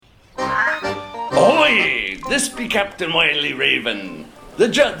Ahoy! This be Captain Wiley Raven, the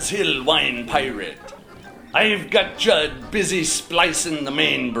Judd's Hill wine pirate. I've got Judd busy splicing the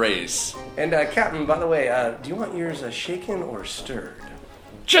main brace. And, Captain, by the way, do you want yours shaken or stirred?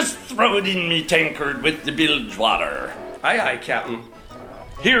 Just throw it in me tankard with the bilge water. Aye, aye, Captain.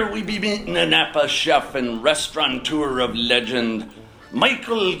 Here we be meeting a Napa chef and restaurateur of legend,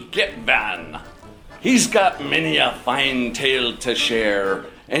 Michael Getvan. He's got many a fine tale to share,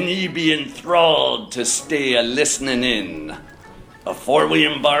 and ye be enthralled to stay a-listening in. Afore we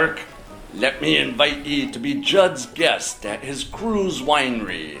embark, let me invite ye to be Judd's guest at his cruise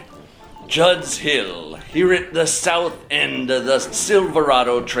winery, Judd's Hill, here at the south end of the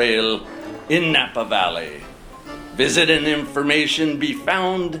Silverado Trail in Napa Valley. Visit and information be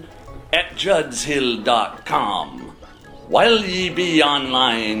found at juddshill.com. While ye be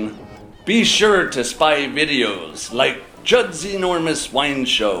online, be sure to spy videos like Judd's Enormous Wine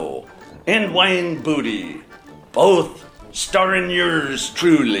Show and Wine Booty, both starring yours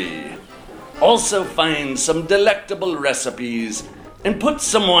truly. Also find some delectable recipes and put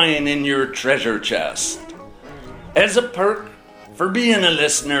some wine in your treasure chest. As a perk for being a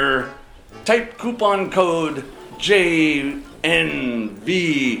listener, type coupon code JNVS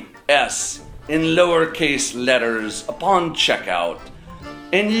in lowercase letters upon checkout,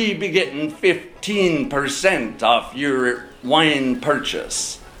 and ye be getting 15% off your wine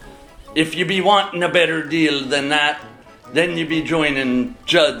purchase. If you be wanting a better deal than that, then you be joining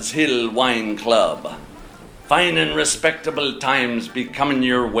Judd's Hill Wine Club. Fine and respectable times be coming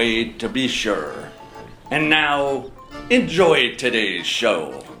your way, to be sure. And now, enjoy today's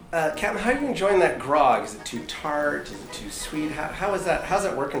show. Captain, how are you enjoying that grog? Is it too tart? Is it too sweet? How's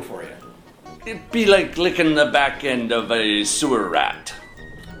that working for you? It'd be like licking the back end of a sewer rat.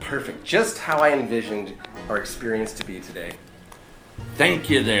 Perfect. Just how I envisioned our experience to be today. Thank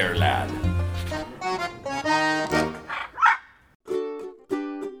you there, lad.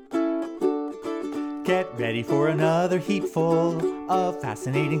 Get ready for another heapful of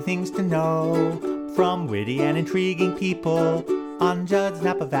fascinating things to know from witty and intriguing people on Judd's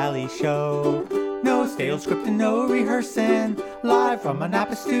Napa Valley Show. No stale script and no rehearsing, live from a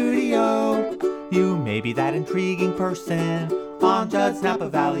Napa studio. You may be that intriguing person on Judd's Napa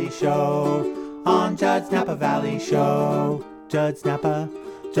Valley Show. On Judd's Napa Valley Show. Judd's Napa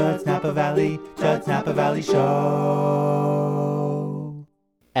Valley, Judd's Napa Valley Show.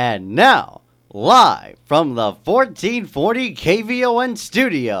 And now, live from the 1440 KVON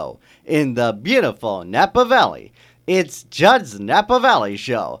studio in the beautiful Napa Valley, it's Judd's Napa Valley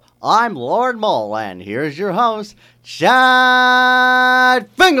Show. I'm Lord Mole, and here's your host, Chad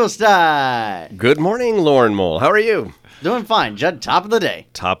Finkelstein. Good morning, Lauren Mole. How are you? Doing fine, Judd. Top of the day.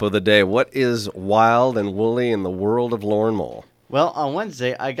 Top of the day. What is wild and woolly in the world of Lauren Mole? Well, on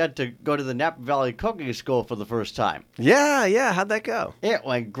Wednesday, I got to go to the Napa Valley Cooking School for the first time. Yeah. How'd that go? It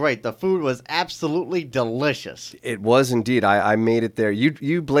went great. The food was absolutely delicious. It was indeed. I made it there.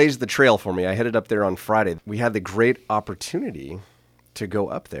 You blazed the trail for me. I headed up there on Friday. We had the great opportunity to go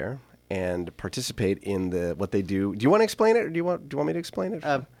up there and participate in what they do. Do you want to explain it, or do you want me to explain it?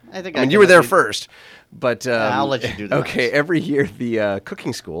 I mean, you were there first, but I'll let you do that. Okay, every year the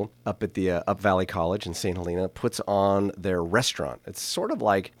cooking school up at the Up Valley College in St. Helena puts on their restaurant. It's sort of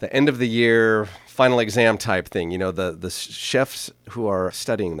like the end of the year final exam type thing. You know, the chefs who are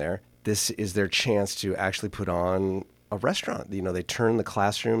studying there, this is their chance to actually put on a restaurant. You know, they turn the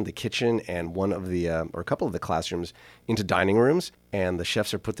classroom, the kitchen, and one of the or a couple of the classrooms into dining rooms, and the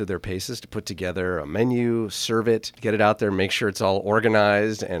chefs are put through their paces to put together a menu, serve it, get it out there, make sure it's all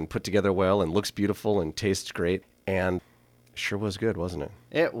organized and put together well and looks beautiful and tastes great. And sure was good, wasn't it?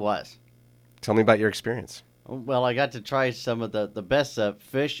 It was. Tell me about your experience. Well, I got to try some of the best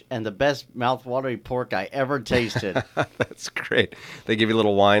fish and the best mouth-watering pork I ever tasted. That's great. They give you a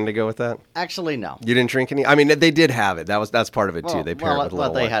little wine to go with that? Actually, no. You didn't drink any? I mean, they did have it. That's part of it, too. They pair it with a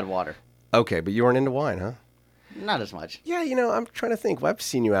little they wine. had water. Okay, but you weren't into wine, huh? Not as much. Yeah, you know, I'm trying to think. Well, I've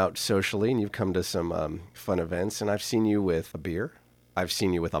seen you out socially, and you've come to some fun events, and I've seen you with a beer. I've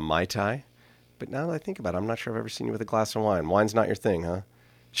seen you with a Mai Tai. But now that I think about it, I'm not sure I've ever seen you with a glass of wine. Wine's not your thing, huh?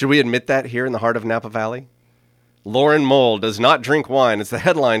 Should we admit that here in the heart of Napa Valley? Lauren Mole does not drink wine. It's the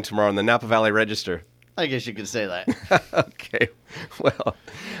headline tomorrow in the Napa Valley Register. I guess you could say that. Okay. Well,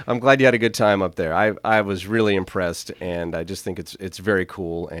 I'm glad you had a good time up there. I was really impressed, and I just think it's very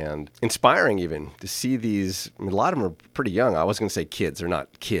cool and inspiring even to see these. I mean, a lot of them are pretty young. I was going to say kids. They're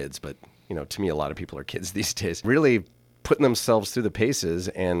not kids, but, you know, to me, a lot of people are kids these days. Really putting themselves through the paces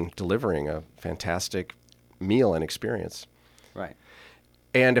and delivering a fantastic meal and experience. Right.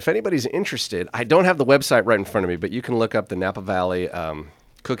 And if anybody's interested, I don't have the website right in front of me, but you can look up the Napa Valley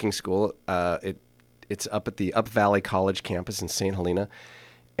Cooking School. It It's up at the Up Valley College campus in St. Helena.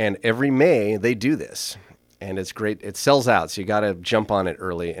 And every May, they do this. And it's great. It sells out, so you got to jump on it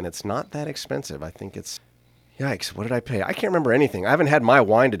early. And it's not that expensive. I think it's... Yikes, what did I pay? I can't remember anything. I haven't had my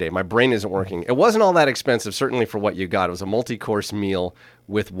wine today. My brain isn't working. It wasn't all that expensive, certainly for what you got. It was a multi-course meal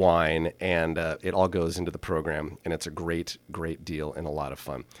with wine, and it all goes into the program. And it's a great, great deal and a lot of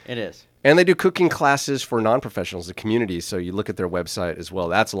fun. It is. And they do cooking classes for non-professionals, the community, so you look at their website as well.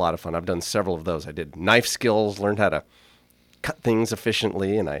 That's a lot of fun. I've done several of those. I did knife skills, learned how to cut things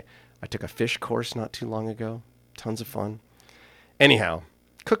efficiently, and I took a fish course not too long ago. Tons of fun. Anyhow,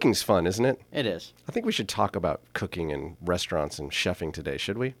 cooking's fun, isn't it? It is. I think we should talk about cooking and restaurants and chefing today,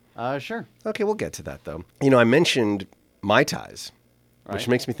 should we? Sure. Okay, we'll get to that, though. You know, I mentioned Mai Tais, which Right.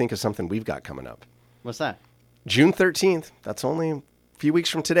 makes me think of something we've got coming up. What's that? June 13th. That's only a few weeks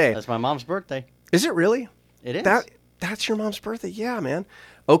from today. That's my mom's birthday. Is it really? It is. That's your mom's birthday? Yeah, man.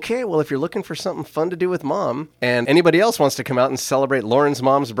 Okay, well, if you're looking for something fun to do with mom, and anybody else wants to come out and celebrate Lauren's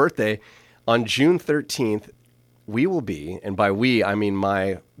mom's birthday, on June 13th, we will be, and by we, I mean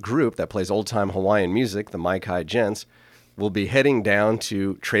my group that plays old-time Hawaiian music, the Mai Kai Gents, will be heading down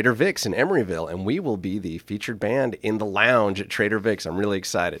to Trader Vic's in Emeryville, and we will be the featured band in the lounge at Trader Vic's. I'm really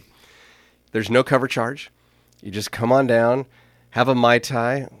excited. There's no cover charge. You just come on down, have a Mai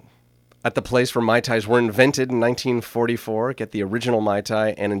Tai at the place where Mai Tais were invented in 1944, get the original Mai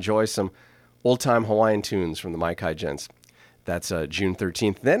Tai, and enjoy some old-time Hawaiian tunes from the Mai Kai Gents. That's June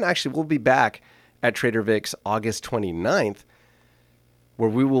 13th. Then actually we'll be back at Trader Vic's August 29th, where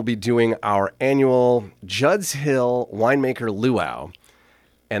we will be doing our annual Judd's Hill Winemaker Luau.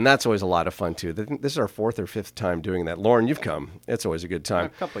 And that's always a lot of fun, too. This is our 4th or 5th time doing that. Lauren, you've come. It's always a good time. A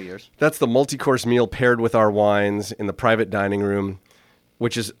couple of years. That's the multi-course meal paired with our wines in the private dining room,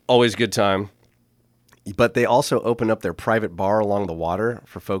 which is always a good time. But they also open up their private bar along the water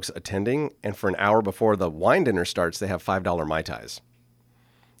for folks attending. And for an hour before the wine dinner starts, they have $5 Mai Tais.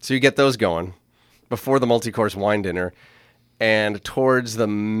 So you get those going before the multi-course wine dinner. And towards the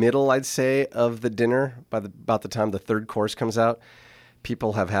middle, I'd say, of the dinner, about the time the third course comes out,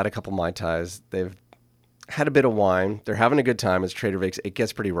 people have had a couple Mai Tais. They've had a bit of wine. They're having a good time. It's Trader Vic's. It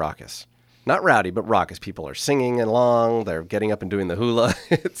gets pretty raucous. Not rowdy, but raucous. People are singing along. They're getting up and doing the hula.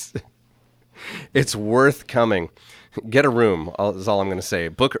 It's worth coming. Get a room, is all I'm going to say.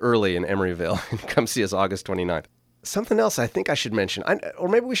 Book early in Emeryville and come see us August 29th. Something else I think I should mention, or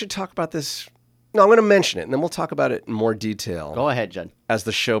maybe we should talk about this. No, I'm going to mention it, and then we'll talk about it in more detail. Go ahead, Judd. As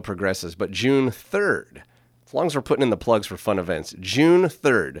the show progresses. But June 3rd, as long as we're putting in the plugs for fun events, June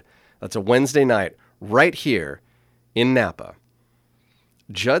 3rd, that's a Wednesday night, right here in Napa,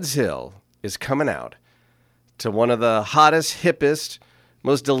 Judd's Hill is coming out to one of the hottest, hippest,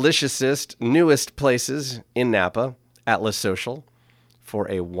 most deliciousest, newest places in Napa, Atlas Social, for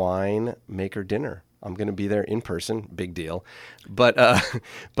a wine maker dinner. I'm going to be there in person. Big deal. But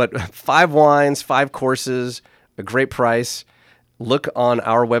 5 wines, 5 courses, a great price. Look on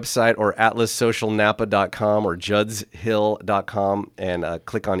our website or atlassocialnapa.com or juddshill.com and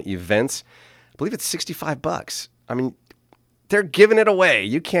click on events. I believe it's $65. I mean, they're giving it away.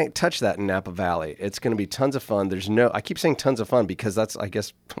 You can't touch that in Napa Valley. It's going to be tons of fun. I keep saying tons of fun because that's, I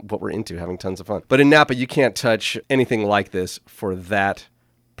guess, what we're into, having tons of fun. But in Napa, you can't touch anything like this for that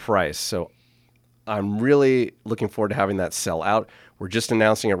price. So I'm really looking forward to having that sell out. We're just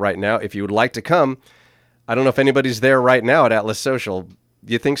announcing it right now. If you would like to come, I don't know if anybody's there right now at Atlas Social.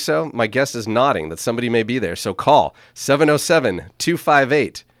 Do you think so? My guess is nodding that somebody may be there. So call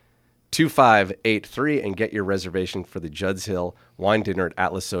 707-258-2583 and get your reservation for the Judd's Hill Wine Dinner at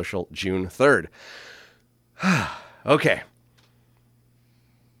Atlas Social June 3rd. Okay.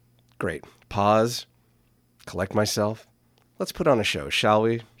 Great. Pause. Collect myself. Let's put on a show, shall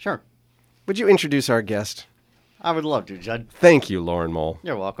we? Sure. Would you introduce our guest? I would love to, Judd. Thank you, Lauren Mole.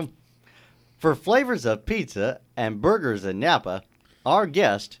 You're welcome. For flavors of pizza and burgers in Napa, our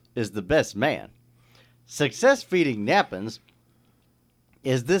guest is the best man. Success feeding Napans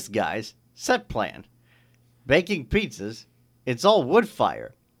is this guy's set plan. Baking pizzas, it's all wood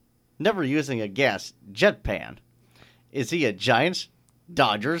fire, never using a gas jet pan. Is he a Giants,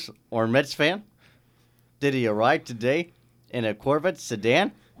 Dodgers, or Mets fan? Did he arrive today in a Corvette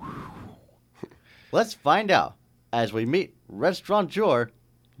sedan? Let's find out as we meet restaurateur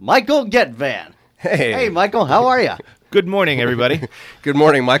Michael Getvan. Hey, Michael, how are you? Good morning, everybody. Good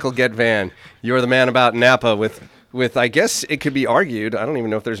morning, Michael Getvan. You're the man about Napa with I guess it could be argued, I don't even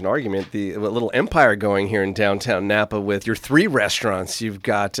know if there's an argument, the little empire going here in downtown Napa with your 3 restaurants. You've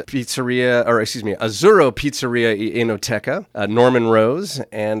got Azzurro Pizzeria Enoteca, Norman Rose,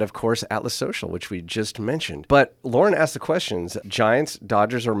 and of course Atlas Social, which we just mentioned. But Lauren asked the questions, Giants,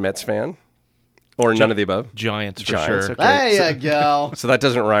 Dodgers, or Mets fan? Or none of the above? Giants, for Giants, sure. okay. There you go. So that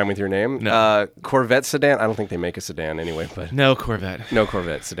doesn't rhyme with your name? No. Corvette sedan? I don't think they make a sedan anyway, but No Corvette. no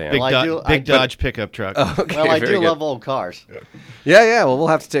Corvette sedan. Big, Well, I do- big I- Dodge pickup truck. Okay, Well, I very do good. love old cars. Yeah. Well, we'll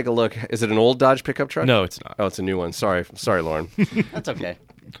have to take a look. Is it an old Dodge pickup truck? No, it's not. Oh, it's a new one. Sorry, Lauren. That's okay.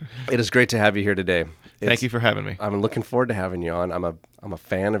 It is great to have you here today. Thank you for having me. I'm looking forward to having you on. I'm a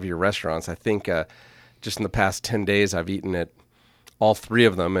fan of your restaurants. I think just in the past 10 days, I've eaten at all 3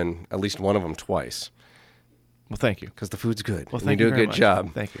 of them and at least one of them twice Well, thank you. because the food's good. Well, and thank you you do a very good much.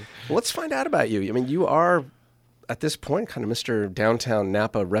 job. Thank you. Well, let's find out about you. I mean, you are at this point kind of Mr. Downtown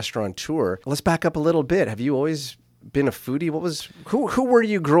Napa restaurateur. Let's back up a little bit. Have you always been a foodie? Who were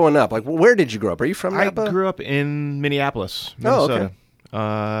you growing up? Like, where did you grow up? Are you from Napa? I grew up in Minneapolis, Oh, Minnesota.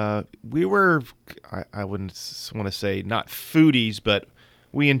 okay. We were, I wouldn't want to say not foodies, but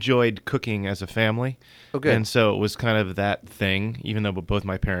we enjoyed cooking as a family. Okay. And so it was kind of that thing, even though both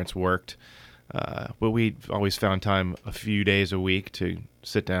my parents worked. But we always found time a few days a week to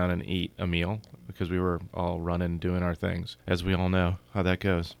sit down and eat a meal because we were all running, doing our things, as we all know how that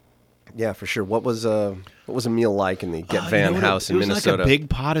goes. Yeah, for sure. What was a meal like in the Get Van house in it was Minnesota? like a big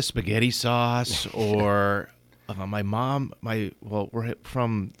pot of spaghetti sauce, or my mom, we're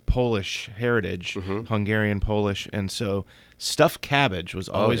from Polish heritage, Mm-hmm. Hungarian Polish, and so stuffed cabbage was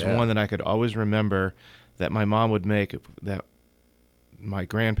always yeah. one that I could always remember that my mom would make that my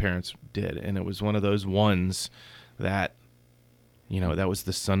grandparents did, and it was one of those ones that, that was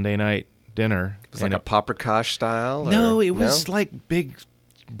the Sunday night dinner. It was like a paprikash style? No, or- it was like big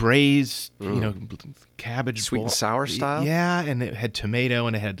braised, cabbage. Sweet and bowl. sour style? Yeah, and it had tomato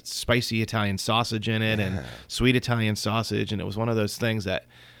and it had spicy Italian sausage in it and sweet Italian sausage, and it was one of those things that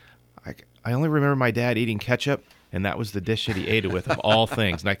I only remember my dad eating ketchup, and that was the dish that he ate it with of all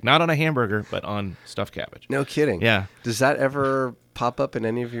things. Like not on a hamburger, but on stuffed cabbage. No kidding. Yeah. Does that ever pop up in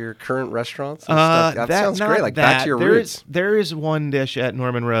any of your current restaurants? And stuff? That sounds not great. Like back that. to your There roots. there is one dish at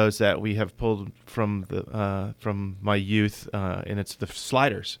Norman Rose that we have pulled from from my youth, and it's the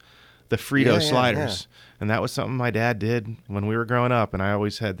sliders, the Frito Yeah, sliders, and that was something my dad did when we were growing up, and I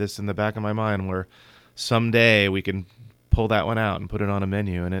always had this in the back of my mind where someday we can pull that one out and put it on a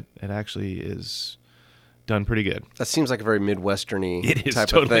menu, and it actually is done pretty good. That seems like a very Midwestern-y It is type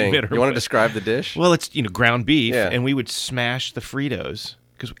totally of thing. Midwestern. You want to describe the dish? Well, it's ground beef, Yeah. and we would smash the Fritos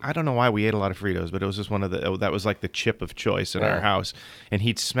because I don't know why we ate a lot of Fritos, but it was just one of that was like the chip of choice in our house, and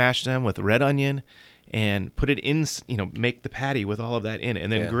he'd smash them with red onion and put it in, make the patty with all of that in it,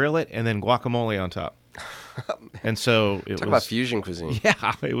 and then Yeah. grill it, and then guacamole on top. And so it Talk was about fusion cuisine.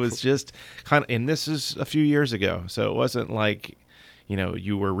 yeah, it was just kind of, and this is a few years ago, so it wasn't like,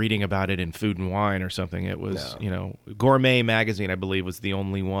 you were reading about it in Food and Wine or something. It was, Gourmet magazine, I believe, was the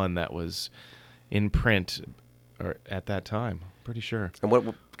only one that was in print at that time. Pretty sure.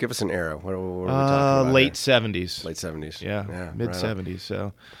 And give us an era. What are we talking about? Late here? 70s. Late 70s. Yeah, mid right on. 70s.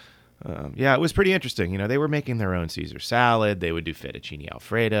 So, it was pretty interesting. They were making their own Caesar salad. They would do fettuccine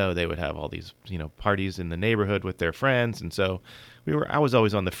Alfredo. They would have all these, parties in the neighborhood with their friends. And so I was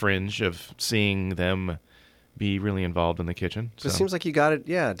always on the fringe of seeing them be really involved in the kitchen. So it seems like you got it.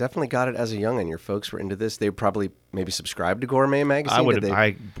 Yeah, definitely got it as a youngin'. Your folks were into this. They probably maybe subscribed to Gourmet magazine. I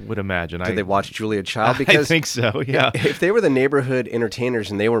would imagine. Did they watch Julia Child? I Because think so. Yeah. if they were the neighborhood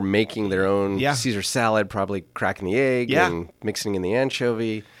entertainers and they were making their own Yeah. Caesar salad, probably cracking the egg Yeah. and mixing in the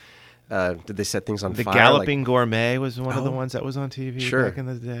anchovy, did they set things on The fire? Galloping Gourmet was one of the ones that was on TV Sure. back in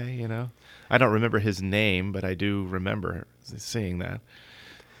the day. I don't remember his name, but I do remember seeing that.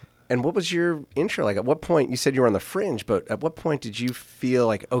 And what was your intro like? At what point, you said you were on the fringe, but at what point did you feel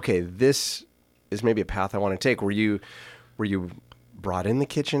like, okay, this is maybe a path I want to take? Were you brought in the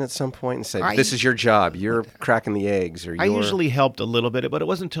kitchen at some point and said, this is your job, you're cracking the eggs? Or I you're... usually helped a little bit, but it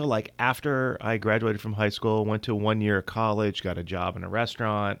wasn't until like after I graduated from high school, went to 1 year of college, got a job in a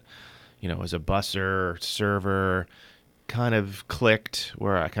restaurant, as a busser, server, kind of clicked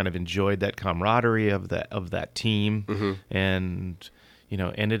where I kind of enjoyed that camaraderie of that team, and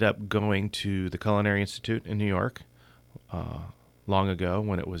ended up going to the Culinary Institute in New York long ago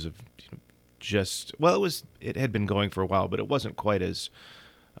when it was it had been going for a while, but it wasn't quite as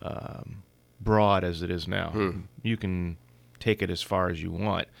broad as it is now. You can take it as far as you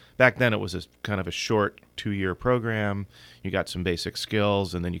want. Back then it was a kind of a short 2-year program. You got some basic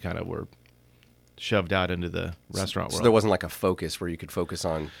skills, and then you kind of were shoved out into the restaurant So world. there wasn't like a focus where you could focus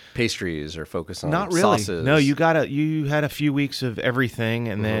on pastries or focus on Not really. sauces? No, you had a few weeks of everything,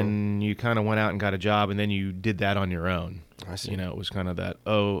 and then you kind of went out and got a job, and then you did that on your own. I see. It was kind of that,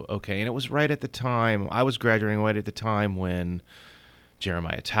 oh, okay. And it was right at the time, I was graduating right at the time when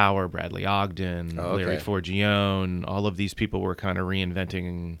Jeremiah Tower, Bradley Ogden, Oh, okay. Larry Forgione. All of these people were kind of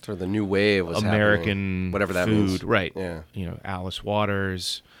reinventing Sort of the new wave was American happening, whatever that food, means. right? Yeah. You know, Alice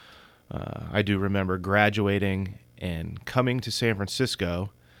Waters. I do remember graduating and coming to San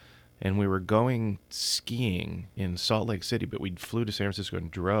Francisco, and we were going skiing in Salt Lake City, but we flew to San Francisco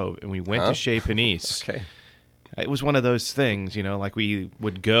and drove, and we went to Chez Panisse. Okay. It was one of those things, you know, like we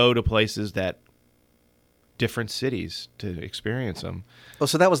would go to places that different cities to experience them. Well,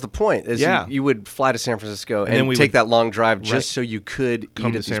 so that was the point. Is Yeah. you would fly to San Francisco and then we take would- that long drive just Right. so you could Come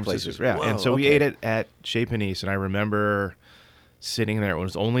eat to at San these places. Francisco. Yeah. Whoa, And so we okay. ate it at Chez Panisse, and I remember sitting there. It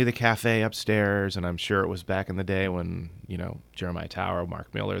was only the cafe upstairs, and I'm sure it was back in the day when, you know, Jeremiah Tower,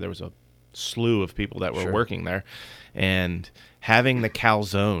 Mark Miller, there was a slew of people that were Sure. working there. And having the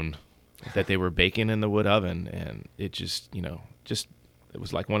calzone that they were baking in the wood oven, and it just, you know, it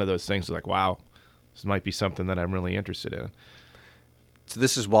was like one of those things like, wow, this might be something that I'm really interested in. So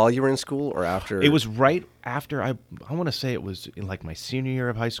this is while you were in school or after? It was right after, I want to say it was in like my senior year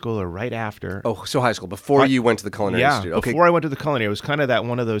of high school or right after. Oh, so high school, before you went to the culinary Yeah, institute. Okay. before I went to the culinary, it was kind of that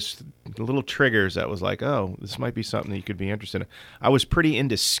one of those little triggers that was like, oh, this might be something that you could be interested in. I was pretty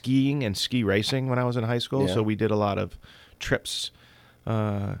into skiing and ski racing when I was in high school, Yeah. so we did a lot of trips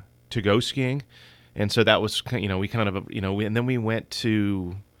to go skiing, and so that was, you know, we kind of, you know, and then we went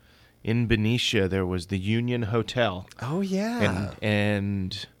to, in Benicia, there was the Union Hotel. Oh, yeah.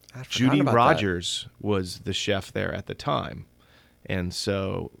 And I'd forgotten Judy about that. Rogers was the chef there at the time. And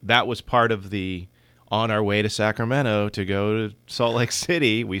so that was part of the, on our way to Sacramento to go to Salt Lake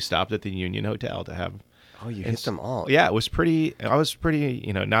City, we stopped at the Union Hotel to have. Oh, you hit them all. Yeah, it was pretty, I was pretty,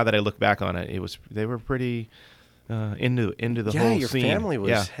 you know, now that I look back on it, they were pretty into the whole Yeah, your scene. family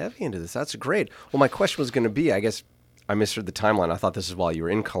was heavy into this. That's great. Well, my question was going to be, I guess I misread the timeline. I thought this is while you were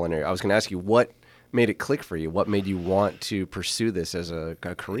in culinary. I was going to ask you, what made it click for you? What made you want to pursue this as a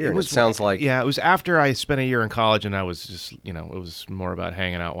career? And it sounds like... Yeah, it was after I spent a year in college, and I was just, you know, it was more about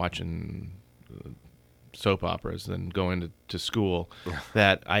hanging out watching soap operas than going to school,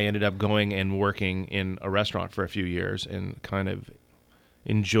 that I ended up going and working in a restaurant for a few years and kind of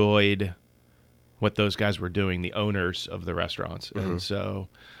enjoyed what those guys were doing, the owners of the restaurants. Mm-hmm. And so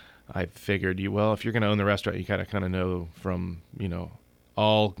I figured, well, if you're going to own the restaurant, you kind of know from, you know,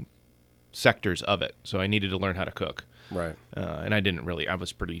 all sectors of it. So I needed to learn how to cook. Right. And I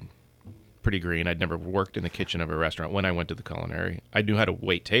was pretty green. I'd never worked in the kitchen of a restaurant when I went to the culinary. I knew how to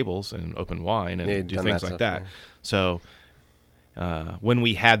wait tables and open wine and you'd do done things that like stuff, that. So when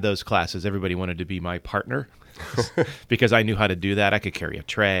we had those classes, everybody wanted to be my partner because I knew how to do that. I could carry a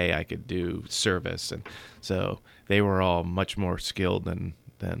tray. I could do service. And so they were all much more skilled than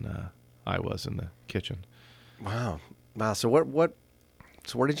I was in the kitchen. Wow.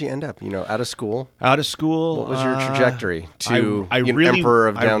 So where did you end up? You know, out of school? Out of school. What was your trajectory to I you know, really, emperor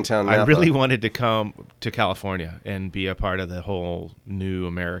of downtown Napa? I really wanted to come to California and be a part of the whole new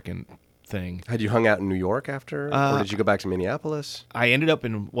American thing. Had you hung out in New York after? Or did you go back to Minneapolis? I ended up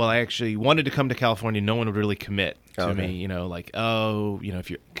I actually wanted to come to California. No one would really commit to Okay. me, you know, like, oh, you know,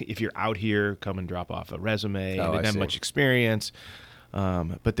 if you're out here, come and drop off a resume. Oh, I I didn't have see. much experience.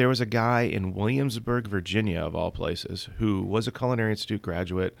 But there was a guy in Williamsburg, Virginia, of all places, who was a Culinary Institute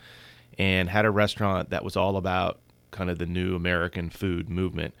graduate and had a restaurant that was all about kind of the new American food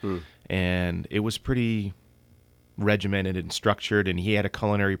movement. And it was pretty regimented and structured, and he had a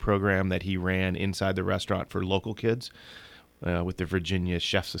culinary program that he ran inside the restaurant for local kids with the Virginia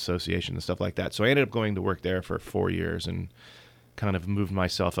Chefs Association and stuff like that. So I ended up going to work there for 4 years and kind of moved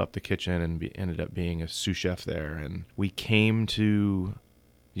myself up the kitchen and ended up being a sous chef there. And we came to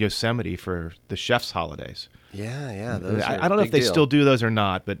Yosemite for the chef's holidays. Yeah. Those I are don't know big if they deal. still do those or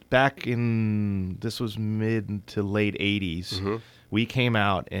not, but back in, this was mid to late 80s, we came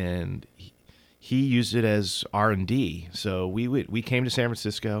out and he used it as R&D. So we came to San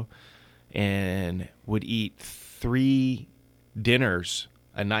Francisco and would eat 3 dinners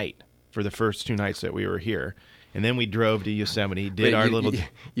a night for the first 2 nights that we were here. And then we drove to Yosemite, did our little...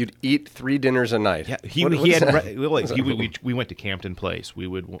 You'd eat 3 dinners a night. Yeah, What he is had. that? We went to Campton Place. We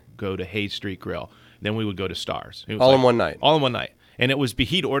would go to Hayes Street Grill. Then we would go to Stars. It was All in one night? All in one night. And it was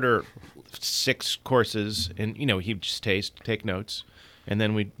he'd order 6 courses, and you know he'd just take notes, and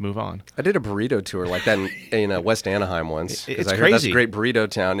then we'd move on. I did a burrito tour like that in West Anaheim once. 'cause It's I heard that's a crazy. great burrito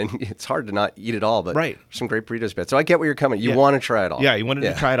town, and it's hard to not eat it all, but Right. there's some great burritos. So I get where you're coming. You Yeah. want to try it all. Yeah, he wanted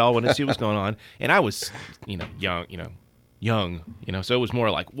to try it all, wanted to see what was going on, and I was, young, so it was more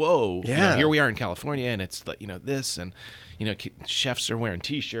like, whoa, Yeah. here we are in California, and it's this, and chefs are wearing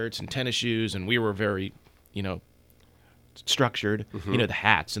T-shirts and tennis shoes, and we were very, structured, you know, the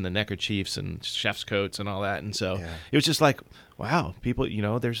hats and the neckerchiefs and chef's coats and all that. And so it was just like, wow, people, you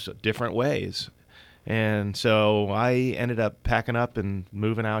know, there's different ways. And so I ended up packing up and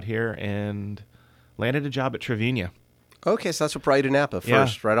moving out here and landed a job at Trevina. Okay, so that's what brought you to Napa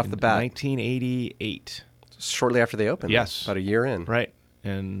first, right off the bat. 1988. Shortly after they opened. Yes. About a year in. Right.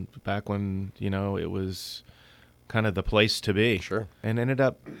 And back when, you know, it was kind of the place to be. Sure. And ended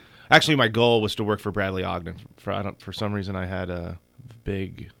up, actually my goal was to work for Bradley Ogden. For some reason I had a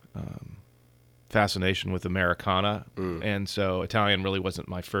big fascination with Americana. And so Italian really wasn't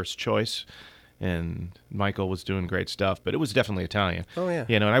my first choice. And Michael was doing great stuff, but it was definitely Italian. Oh, yeah.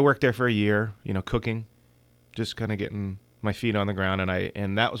 You know, and I worked there for a year, you know, cooking, just kind of getting my feet on the ground.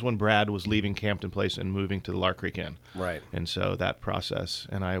 And that was when Brad was leaving Campton Place and moving to the Lark Creek Inn. Right. And so that process,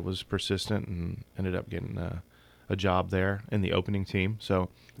 and I was persistent and ended up getting a job there in the opening team. So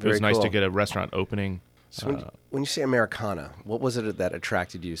it was nice to get a restaurant opening. So when you say Americana, what was it that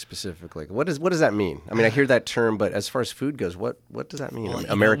attracted you specifically? What does that mean? I mean, I hear that term, but as far as food goes, what does that mean? Well,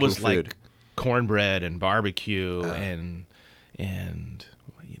 American it was food. like cornbread and barbecue and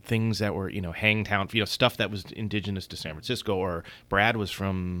things that were, you know, Hangtown, you know, stuff that was indigenous to San Francisco, or Brad was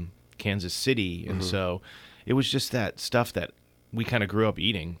from Kansas City. And so it was just that stuff that we kind of grew up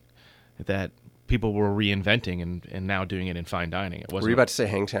eating that people were reinventing and now doing it in fine dining. It wasn't. Were you about to say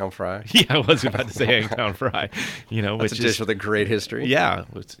Hangtown Fry? Yeah, I was about to say Hangtown Fry. You know, That's which a dish is with a great history. yeah,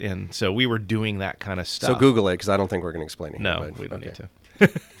 and so we were doing that kind of stuff. So Google it, because I don't think we're going to explain it. No, here, we don't need to.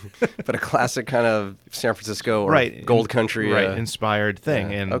 But a classic kind of San Francisco or Right, Gold Country, inspired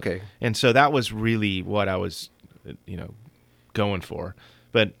thing. yeah, And okay. and so that was really what I was, you know, going for.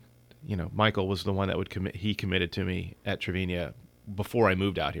 But you know, Michael was the one that would commit. He committed to me at Trevina before I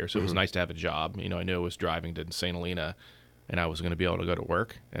moved out here, so it was nice to have a job. You know, I knew I was driving to St. Helena, and I was going to be able to go to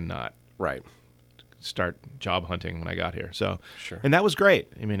work and not Right. start job hunting when I got here. So, Sure. and that was great.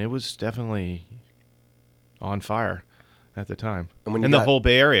 I mean, it was definitely on fire at the time, And when you the got- whole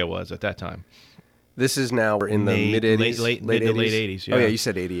Bay Area was at that time. This is now we're in the Late- mid-'80s? mid to late 80s, Oh, yeah. yeah, you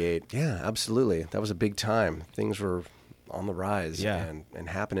said 88. Yeah, absolutely. That was a big time. Things were on the rise Yeah. and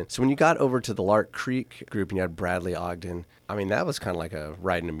happening. So when you got over to the Lark Creek group and you had Bradley Ogden, I mean, that was kind of like a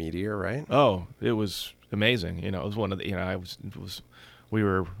riding a meteor, right? Oh, it was amazing. You know, it was one of the, you know, we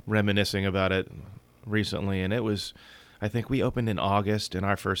were reminiscing about it recently, and it was, I think we opened in August, and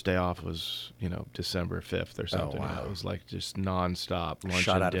our first day off was, you know, December 5th or something. wow. It was like just nonstop lunch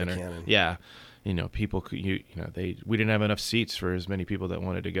Shot and out of the dinner. cannon. Yeah. You know, people could, you know, we didn't have enough seats for as many people that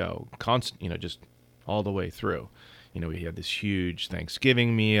wanted to go. You know, just all the way through. You know, we had this huge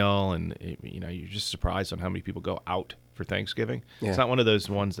Thanksgiving meal, and you know, you're just surprised on how many people go out for Thanksgiving. Yeah. It's not one of those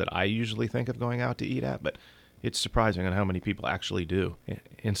ones that I usually think of going out to eat at, but it's surprising on how many people actually do.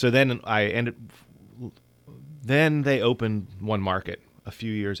 And so then then they opened One Market a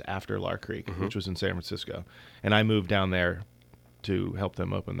few years after Lark Creek, which was in San Francisco, and I moved down there to help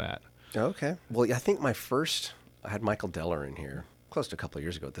them open that. Okay. Well, I think I had Michael Deller in here close to a couple of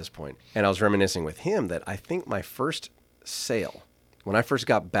years ago at this point, and I was reminiscing with him that I think my first sale, when I first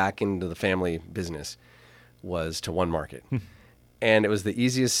got back into the family business, was to One Market. And it was the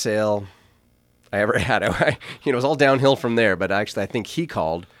easiest sale I ever had. It was all downhill from there, but actually I think he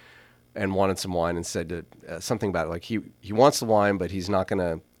called and wanted some wine and said something about it, like he wants the wine, but he's not going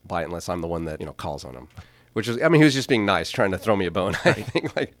to buy it unless I'm the one that, you know, calls on him. Which was, I mean, he was just being nice, trying to throw me a bone. I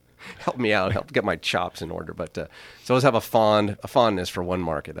think, like, help me out, help get my chops in order. But so I always have a fondness for One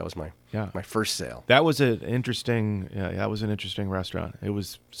Market. That was my first sale. That was an interesting restaurant. It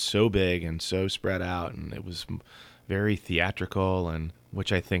was so big and so spread out, and it was very theatrical, and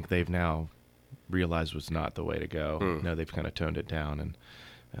which I think they've now realized was not the way to go. You know, they've kind of toned it down, and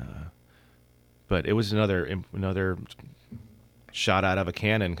but it was another shot out of a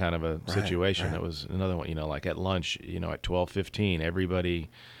cannon kind of a situation. It was another one, you know, like at lunch, you know, at 12:15,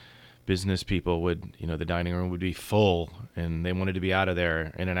 business people would, you know, the dining room would be full, and they wanted to be out of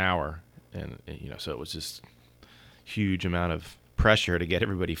there in an hour. And, you know, so it was just huge amount of pressure to get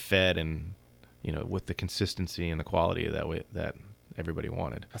everybody fed and, you know, with the consistency and the quality of that everybody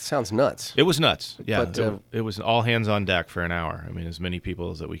wanted. That sounds nuts. It was nuts. Yeah. But, it was all hands on deck for an hour. I mean, as many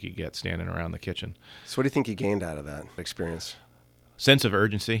people as that we could get standing around the kitchen. So what do you think you gained out of that experience? Sense of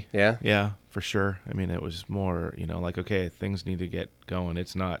urgency. Yeah? Yeah, for sure. I mean, it was more, you know, like, okay, things need to get going.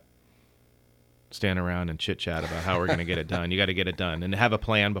 It's not stand around and chit chat about how we're going to get it done. You got to get it done and have a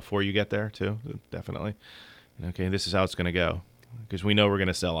plan before you get there too. Definitely. Okay, this is how it's going to go, because we know we're going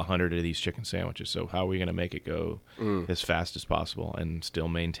to sell 100 of these chicken sandwiches. So how are we going to make it go as fast as possible and still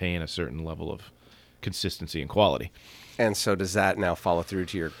maintain a certain level of consistency and quality. And so does that now follow through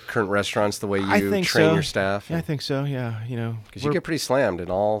to your current restaurants, the way I you think train so. your staff? Yeah, I think so. Yeah, Because you get pretty slammed in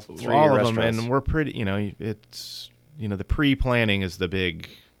all three of your all of restaurants. them, and we're pretty. It's the pre-planning is the big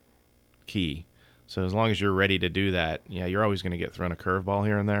key. So as long as you're ready to do that, you're always going to get thrown a curveball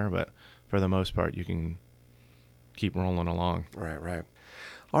here and there, but for the most part, you can keep rolling along. Right.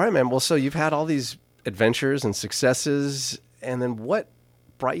 All right, man. Well, so you've had all these adventures and successes, and then what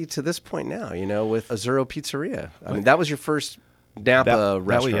brought you to this point now, with Azzurro Pizzeria? I mean, that was your first Napa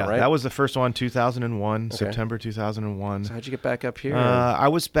restaurant, right? That was the first one, 2001, September 2001. So how'd you get back up here? I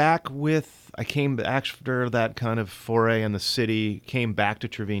was back I came after that kind of foray in the city, came back to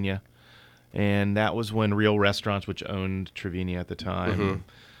Trevina, and that was when Real Restaurants, which owned Trevina at the time,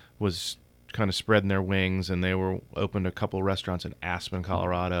 was kind of spreading their wings, and they opened a couple restaurants in Aspen,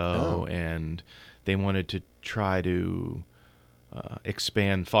 Colorado, and they wanted to try to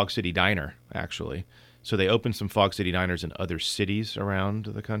expand Fog City Diner, actually. So they opened some Fog City Diners in other cities around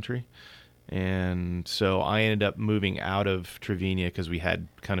the country. And so I ended up moving out of Trevina because we had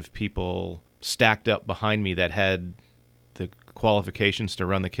kind of people stacked up behind me that had the qualifications to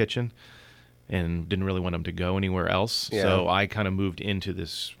run the kitchen and didn't really want them to go anywhere else. Yeah. So I kind of moved into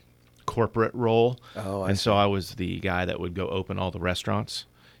this corporate role. So I was the guy that would go open all the restaurants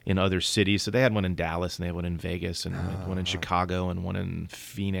in other cities. So they had one in Dallas, and they had one in Vegas, and one in Chicago, and one in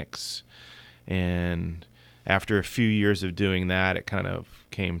Phoenix. And after a few years of doing that, it kind of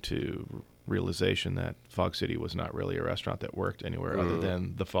came to realization that Fog City was not really a restaurant that worked anywhere other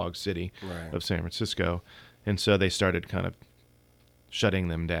than the Fog City of San Francisco. And so they started kind of shutting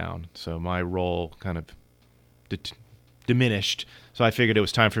them down. So my role kind of diminished. So I figured it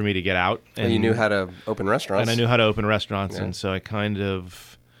was time for me to get out. And you knew how to open restaurants. And I knew how to open restaurants. And so I kind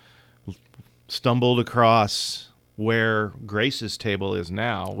of stumbled across where Grace's Table is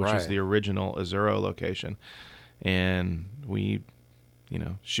now, which is the original Azzurro location. And we,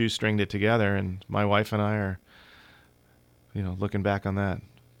 shoestringed it together. And my wife and I are, looking back on that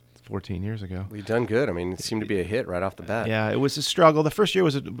 14 years ago. We've done good. I mean, it seemed to be a hit right off the bat. Yeah, it was a struggle. The first year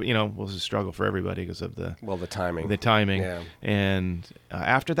was a struggle for everybody because of the timing. The timing. Yeah. And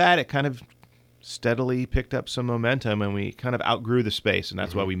after that, it kind of steadily picked up some momentum, and we kind of outgrew the space, and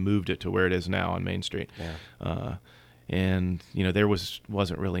that's why we moved it to where it is now on Main Street. Yeah. And there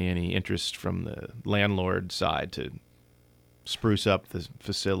wasn't really any interest from the landlord side to spruce up the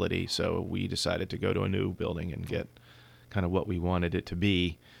facility, so we decided to go to a new building and get kind of what we wanted it to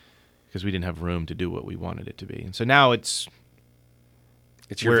be, because we didn't have room to do what we wanted it to be. And so now it's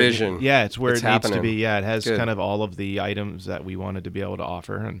your vision. It's where it happening. Needs to be. Yeah, it has Good. kind of all of the items that we wanted to be able to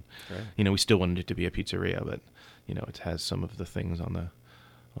offer. And, we still wanted it to be a pizzeria, but, it has some of the things on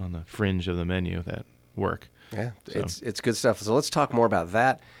the fringe of the menu that work. Yeah, So. it's good stuff. So let's talk more about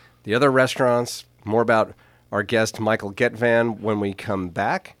that, the other restaurants, more about our guest, Michael Getvan, when we come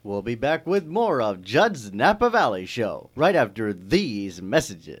back. We'll be back with more of Judd's Napa Valley Show right after these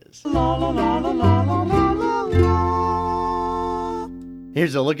messages.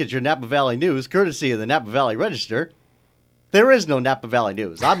 Here's a look at your Napa Valley news, courtesy of the Napa Valley Register. There is no Napa Valley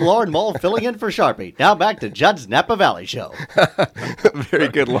news. I'm Lauren Mull, filling in for Sharpie. Now back to Judd's Napa Valley Show. Very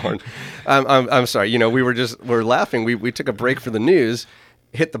good, Lauren. I'm sorry. We're laughing. We took a break for the news,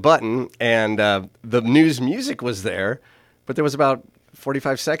 hit the button, and the news music was there, but there was about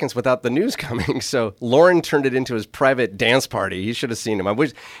 45 seconds without the news coming. So Lauren turned it into his private dance party. You should have seen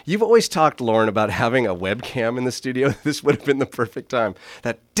him. You've always talked, Lauren, about having a webcam in the studio. This would have been the perfect time.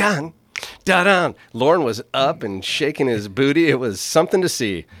 That dun, da-dun. Lauren was up and shaking his booty. It was something to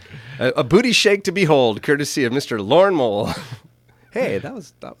see. A booty shake to behold, courtesy of Mr. Lauren Mull. Hey, that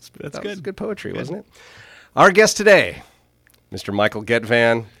was good poetry, wasn't it? Our guest today, Mr. Michael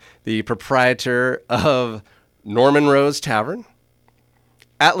Getvan, the proprietor of Norman Rose Tavern,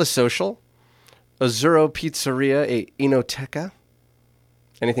 Atlas Social, Azzurro Pizzeria e Enoteca.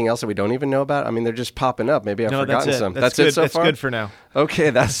 Anything else that we don't even know about? I mean, they're just popping up. Maybe I've forgotten some. That's it good. so far? That's good for now.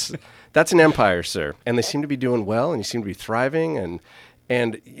 Okay, that's an empire, sir. And they seem to be doing well, and you seem to be thriving.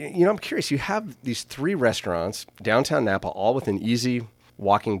 And I'm curious. You have these 3 restaurants, downtown Napa, all within easy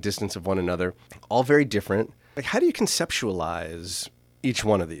walking distance of one another, all very different. Like, how do you conceptualize each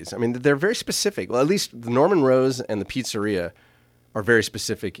one of these? I mean, they're very specific. Well, at least the Norman Rose and the pizzeria are very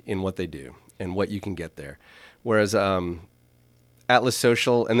specific in what they do and what you can get there. Whereas Atlas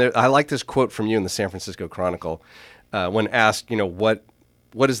Social, and I like this quote from you in the San Francisco Chronicle, when asked,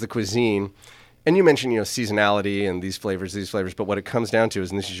 what is the cuisine? And you mentioned, seasonality and these flavors, but what it comes down to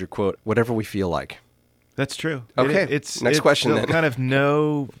is, and this is your quote, whatever we feel like. That's true. Okay. It's Next question then. Kind of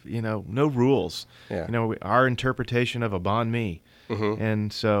no rules. Yeah. Our interpretation of a banh mi. Mm-hmm.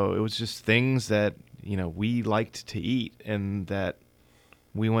 And so it was just things that, we liked to eat and that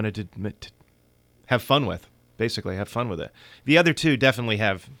we wanted to have fun with. Basically, have fun with it. The other two definitely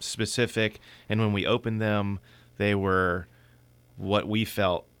have specific, and when we opened them, they were what we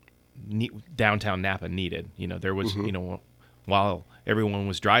felt downtown Napa needed. There was, while everyone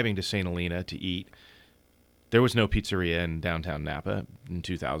was driving to St. Helena to eat, there was no pizzeria in downtown Napa in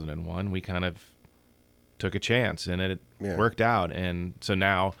 2001. We kind of took a chance, and it worked out. And so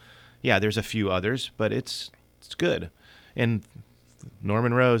now, there's a few others, but it's good. And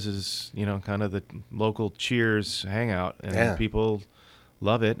Norman Rose is, kind of the local Cheers hangout, and people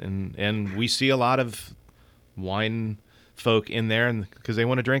love it. And we see a lot of wine folk in there because they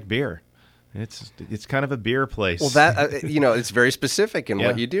want to drink beer. It's kind of a beer place. Well, that it's very specific in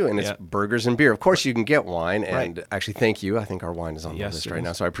what you do, and it's burgers and beer. Of course, you can get wine, and actually, thank you. I think our wine is on the list right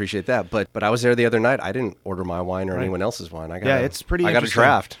now, so I appreciate that. But I was there the other night. I didn't order my wine or anyone else's wine. It's pretty. I got a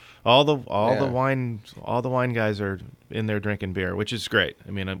draft. All the wine guys are in there drinking beer, which is great.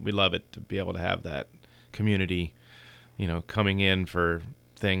 I mean, we love it to be able to have that community, coming in for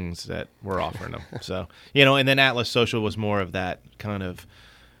things that we're offering them. So, and then Atlas Social was more of that kind of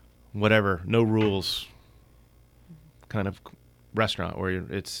whatever, no rules kind of restaurant where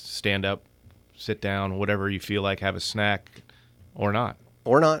it's stand up, sit down, whatever you feel like, have a snack or not.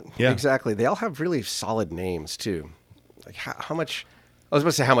 Yeah, exactly. They all have really solid names too. Like how much, I was about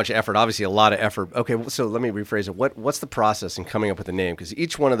to say how much effort, obviously a lot of effort. Okay, so let me rephrase it. What's the process in coming up with a name? Because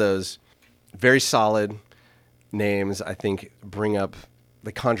each one of those very solid names, I think,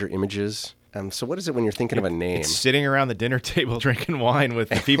 they conjure images. So what is it when you're thinking of a name? It's sitting around the dinner table drinking wine with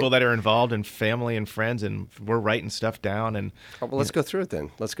the people that are involved and family and friends, and we're writing stuff down. And let's go through it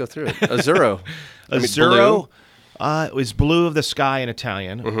then. Let's go through it. Azzurro. Azzurro was blue of the sky in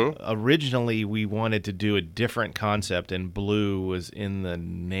Italian. Mm-hmm. Originally, we wanted to do a different concept, and blue was in the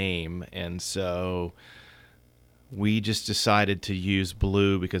name. And so we just decided to use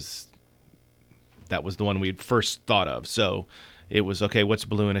blue because that was the one we'd first thought of. So it was, okay, what's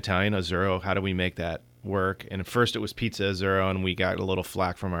blue in Italian? Azzurro. How do we make that work? And at first it was Pizza Azzurro, and we got a little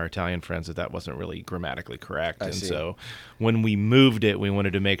flack from our Italian friends that wasn't really grammatically correct. I see. So when we moved it, we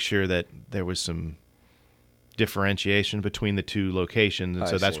wanted to make sure that there was some differentiation between the two locations. And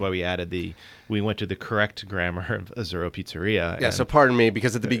so that's why we went to the correct grammar of Azzurro Pizzeria. Yeah, so pardon me,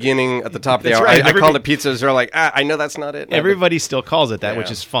 because at the beginning, at the top of the hour, right. I called it Pizza Azzurro, like, I know that's not it. Everybody still calls it that,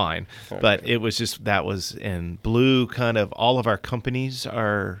 which is fine. Okay. But it was just, in blue, kind of all of our companies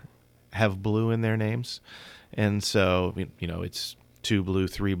have blue in their names. And so, it's 2 Blue,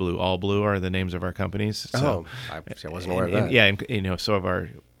 3 Blue, All Blue are the names of our companies. So, I wasn't aware of that. And some of our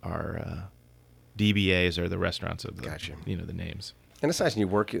DBAs are the restaurants of the, the names. And it's nice when you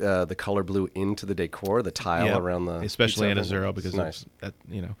work the color blue into the decor, the tile around the... Especially in Azzurro, because nice.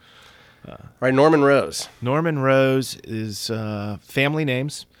 Right, Norman Rose. Norman Rose is family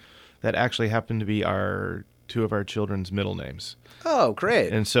names that actually happen to be two of our children's middle names. Oh,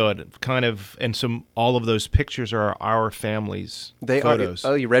 great. And so all of those pictures are our family's photos.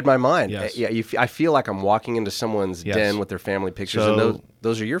 You read my mind. Yes. Yeah, I feel like I'm walking into someone's den with their family pictures, and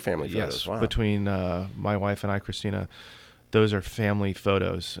those are your family photos. Yes, wow. Between my wife and I, Christina, those are family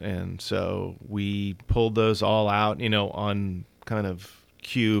photos. And so we pulled those all out, on kind of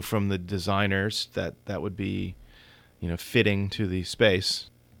cue from the designers that would be, fitting to the space.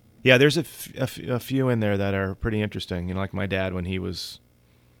 Yeah, there's a few in there that are pretty interesting. Like my dad when he was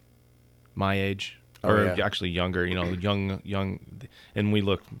my age, actually younger. Young, and we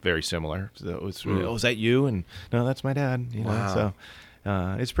look very similar. So it was, is that you? And no, that's my dad. Wow.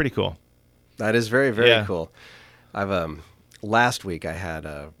 So it's pretty cool. That is very, very cool. I've last week I had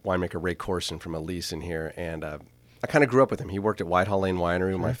winemaker Ray Corson from Elise in here, and I kind of grew up with him. He worked at Whitehall Lane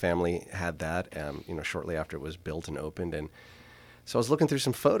Winery. My family had that, shortly after it was built and opened, and so I was looking through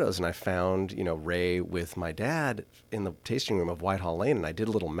some photos, and I found, Ray with my dad in the tasting room of Whitehall Lane, and I did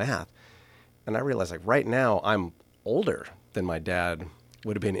a little math, and I realized, like, right now I'm older than my dad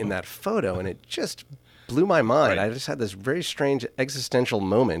would have been in that photo, and it just blew my mind. Right. I just had this very strange existential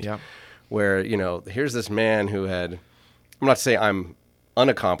moment where, here's this man who had, I'm not saying I'm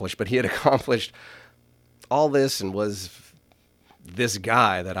unaccomplished, but he had accomplished all this and was this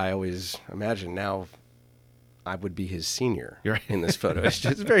guy that I always imagined. Now I would be his senior in this photo. It's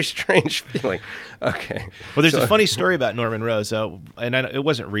just a very strange feeling. Okay. Well, there's a funny story about Norman Rose, and it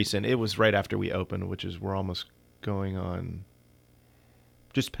wasn't recent. It was right after we opened, which is we're almost going on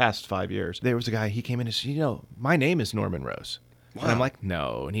just past 5 years. There was a guy, he came in and said, my name is Norman Rose. Wow. And I'm like,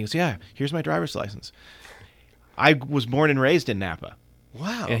 no. And he goes, yeah, here's my driver's license. I was born and raised in Napa.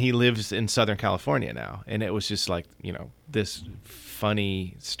 Wow. And he lives in Southern California now. And it was just like, this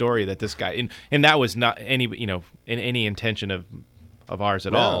funny story that this guy, and that was not any, in any intention of ours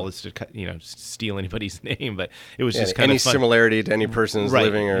at all, is to, steal anybody's name. But it was just kind any of fun. similarity to any person's Right,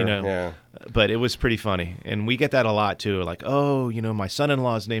 living or, But it was pretty funny. And we get that a lot too. Like, my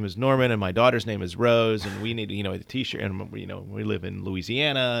son-in-law's name is Norman and my daughter's name is Rose and we need, a t-shirt. And, we live in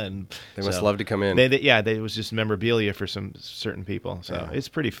Louisiana and They must love to come in. It was just memorabilia for some certain people. So it's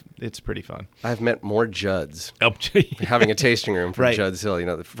pretty fun. I've met more Judds Oh, having a tasting room from Right. Judd's Hill.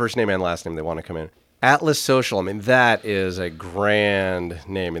 The first name and last name, they want to come in. Atlas Social, I mean, that is a grand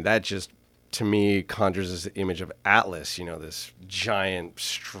name. And that just, to me, conjures this image of Atlas, this giant,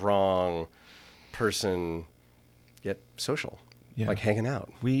 strong person, yet social, like hanging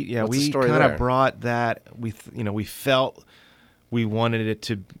out. We What's the story kind there? of brought that. We felt we wanted it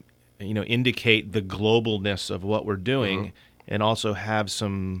to, indicate the globalness of what we're doing, and also have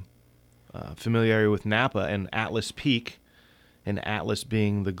some familiarity with Napa and Atlas Peak, and Atlas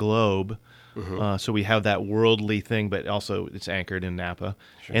being the globe. So we have that worldly thing, but also it's anchored in Napa.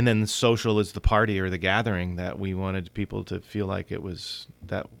 Sure. And then the social is the party or the gathering that we wanted people to feel like that was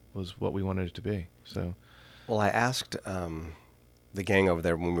what we wanted it to be. So, well, I asked the gang over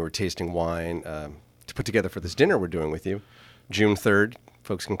there when we were tasting wine to put together for this dinner we're doing with you, June 3rd.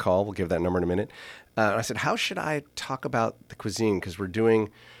 Folks can call. We'll give that number in a minute. And I said, how should I talk about the cuisine? Because we're doing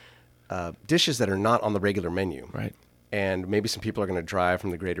dishes that are not on the regular menu. Right. And maybe some people are going to drive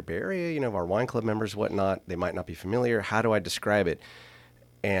from the greater Bay Area, our wine club members, whatnot. They might not be familiar. How do I describe it?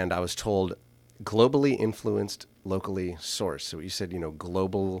 And I was told globally influenced, locally sourced. So you said,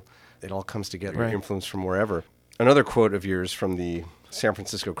 global, it all comes together, Right. influence from wherever. Another quote of yours from the San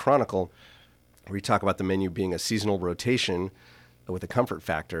Francisco Chronicle, where you talk about the menu being a seasonal rotation with a comfort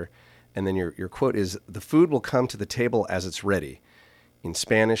factor. And then your quote is, the food will come to the table as it's ready, in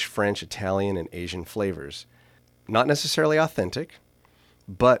Spanish, French, Italian, and Asian flavors. Not necessarily authentic,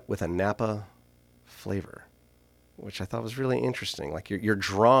 but with a Napa flavor, which I thought was really interesting. Like you're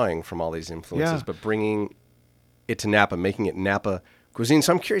drawing from all these influences, but bringing it to Napa, making it Napa cuisine.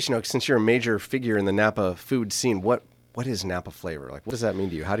 So I'm curious, since you're a major figure in the Napa food scene, what is Napa flavor? Like, what does that mean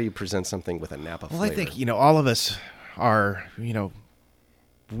to you? How do you present something with a Napa flavor? Well, I think, all of us are,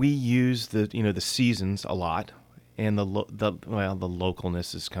 we use the seasons a lot, and the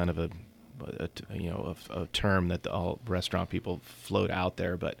localness is kind of a term that all restaurant people float out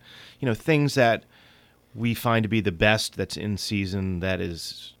there, but things that we find to be the best that's in season, that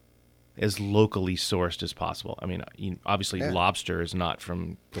is as locally sourced as possible. I mean, obviously lobster is not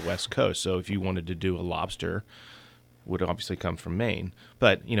from the West Coast, so if you wanted to do a lobster, would obviously come from Maine.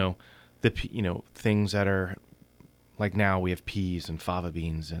 But things that are like, now we have peas and fava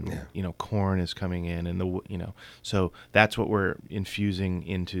beans, and corn is coming in, and so that's what we're infusing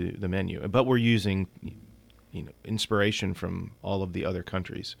into the menu. But we're using inspiration from all of the other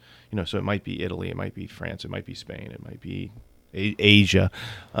countries. So it might be Italy, it might be France, it might be Spain, it might be Asia,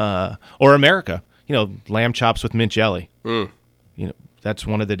 or America. Lamb chops with mint jelly. That's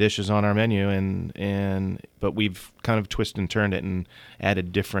one of the dishes on our menu, but we've kind of twisted and turned it and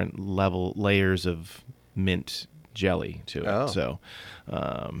added different layers of mint jelly to it. So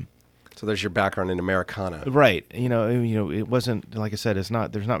there's your background in Americana, right? It wasn't, like I said, there's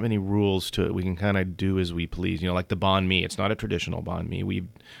not many rules to it. We can kind of do as we please. Like the banh mi, it's not a traditional banh mi.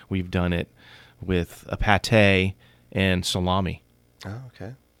 We've done it with a pate and salami. Oh,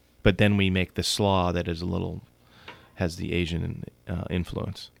 okay. But then we make the slaw that is has the Asian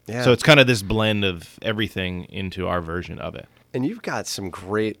influence. Yeah. So it's kind of this blend of everything into our version of it. And you've got some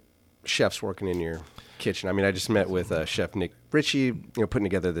great chefs working in your kitchen. I mean, I just met with Chef Nick Ritchie, putting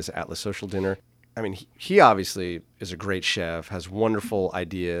together this Atlas Social dinner. I mean, he obviously is a great chef, has wonderful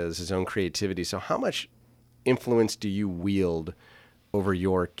ideas, his own creativity. So how much influence do you wield over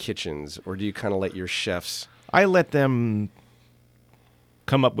your kitchens, or do you kind of let your chefs... I let them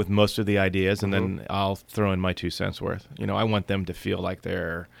come up with most of the ideas, and then I'll throw in my 2 cents worth. I want them to feel like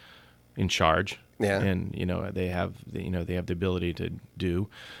they're in charge. Yeah. And they have the ability to do.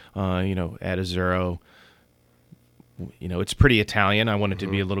 At Azzurro, it's pretty Italian. I want it to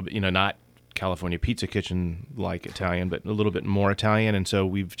be a little bit, not California Pizza Kitchen like Italian, but a little bit more Italian. And so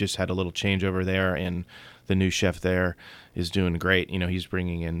we've just had a little changeover there, and the new chef there is doing great. He's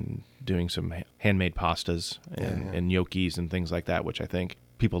bringing in, doing some handmade pastas and gnocchis and things like that, which I think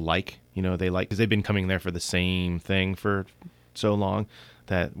people like. They like, because they've been coming there for the same thing for so long,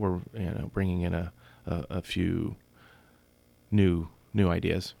 that we're bringing in a few new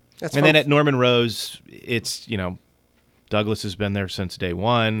ideas. That's and fun. then at Norman Rose, it's Douglas has been there since day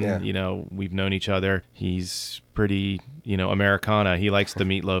one. Yeah. You know, we've known each other. He's pretty, Americana. He likes the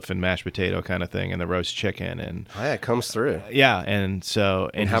meatloaf and mashed potato kind of thing and the roast chicken. And Oh, yeah, it comes through. yeah, and so...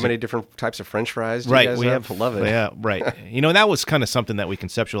 And how he's many different types of French fries do Right, you guys we have? have. Love it. Yeah, right. And that was kind of something that we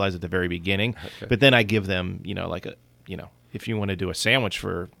conceptualized at the very beginning. Okay. But then I give them, like if you want to do a sandwich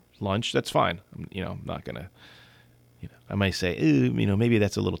for lunch, that's fine. I'm not gonna. I might say, ooh, maybe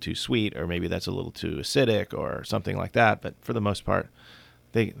that's a little too sweet, or maybe that's a little too acidic, or something like that. But for the most part,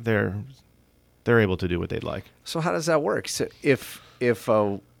 they're able to do what they'd like. So how does that work? So if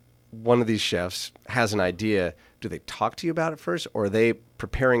one of these chefs has an idea, do they talk to you about it first, or are they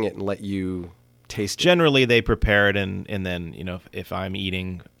preparing it and let you taste it? Generally, they prepare it, and then if I'm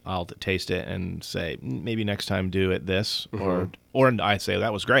eating, I'll taste it and say maybe next time do it this, or I say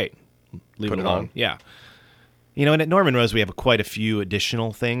that was great, leave Put it it alone. on. Yeah, and at Norman Rose we have quite a few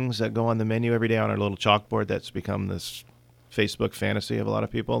additional things that go on the menu every day on our little chalkboard. That's become this Facebook fantasy of a lot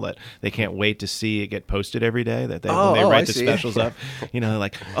of people that they can't wait to see it get posted every day. That when they I write the see. specials up,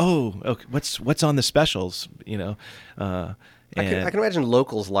 like okay, what's on the specials, I can imagine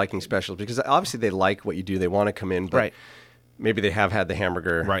locals liking specials because obviously they like what you do. They want to come in, but Right. maybe they have had the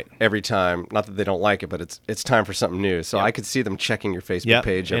hamburger Right. every time. Not that they don't like it, but it's time for something new. So Yeah. I could see them checking your Facebook Yep.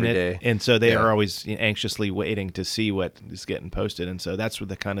 page every day. And so they Yeah. are always anxiously waiting to see what is getting posted. And so that's what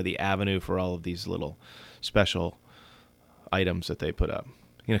the kind of the avenue for all of these little special items that they put up.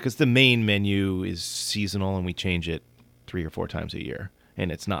 Because the main menu is seasonal and we change it 3 or 4 times a year.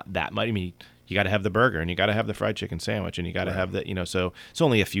 And it's not that much. I mean, you got to have the burger and you got to have the fried chicken sandwich and you got to have the, so it's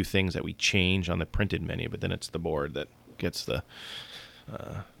only a few things that we change on the printed menu, but then it's the board that gets the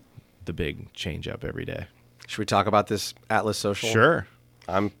big change up every day. Should we talk about this Atlas Social? Sure.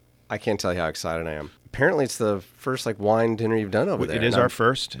 I can't tell you how excited I am. Apparently, it's the first wine dinner you've done over there. It is and our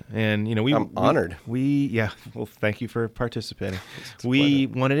first, and I'm honored. Well, thank you for participating. We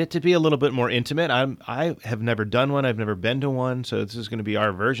wanted it to be a little bit more intimate. I have never done one. I've never been to one, so this is going to be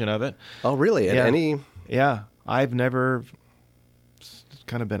our version of it. Oh, really? At Yeah. any? Yeah, I've never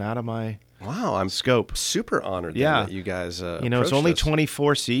kind of been out of my Wow, I'm scope. super honored Yeah. that you guys It's approached only us.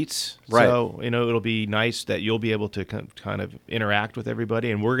 24 seats. Right. So, it'll be nice that you'll be able to kind of interact with everybody,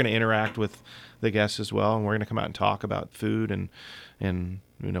 and we're going to interact with the guests as well, and we're going to come out and talk about food and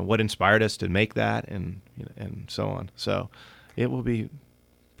what inspired us to make that and so on. So, it will be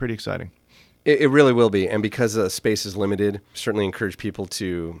pretty exciting. It really will be. And because space is limited, certainly encourage people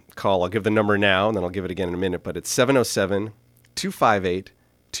to call. I'll give the number now, and then I'll give it again in a minute. But it's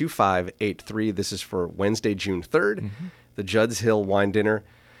 707-258-2583. This is for Wednesday, June 3rd, the Judd's Hill Wine Dinner.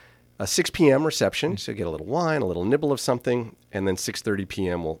 A 6 p.m. reception, so you get a little wine, a little nibble of something, and then 6:30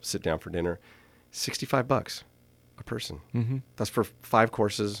 p.m. we'll sit down for dinner. $65 a person. Mm-hmm. That's for 5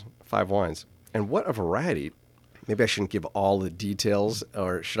 courses, 5 wines. And what a variety. Maybe I shouldn't give all the details,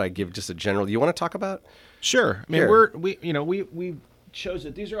 or should I give just a general? You want to talk about? Sure. I mean, Sure. we chose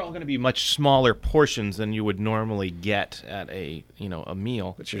that these are all going to be much smaller portions than you would normally get at a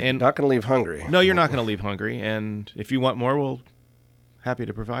meal. But you're not going to leave hungry. No, you're not going to leave hungry. And if you want more, we'll happy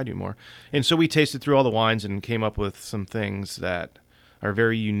to provide you more. And so we tasted through all the wines and came up with some things that are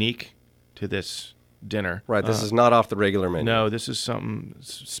very unique to this dinner. Right, this is not off the regular menu. No, this is something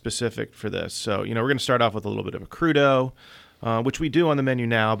specific for this. So, we're going to start off with a little bit of a crudo, which we do on the menu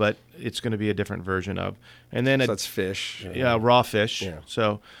now, but it's going to be a different version of. And then So that's fish. raw fish. Yeah.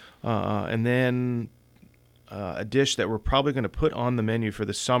 So, and then a dish that we're probably going to put on the menu for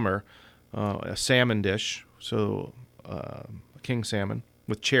the summer, a salmon dish. So, a king salmon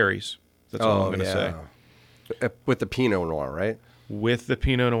with cherries. That's all I'm going to say. With the Pinot Noir, right? With the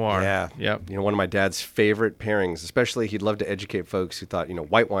Pinot Noir. Yeah. Yep. One of my dad's favorite pairings, especially he'd love to educate folks who thought,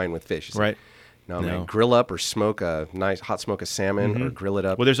 white wine with fish. He's like, Right. no, man, grill up or smoke a nice hot smoke a salmon or grill it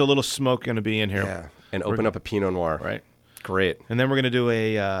up. Well, there's a little smoke going to be in here. Yeah. And open up a Pinot Noir. Right. Great. And then we're going to do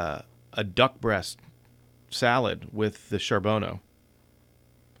a duck breast salad with the charbonneau.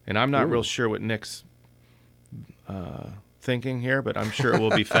 And I'm not real sure what Nick's thinking here, but I'm sure it will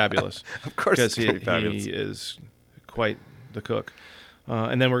be fabulous. Of course it's because gonna be fabulous. he is quite the cook.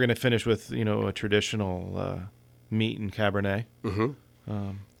 And then we're going to finish with a traditional meat and Cabernet.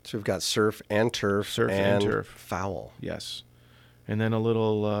 So we've got surf and turf and turf. fowl. Yes. And then a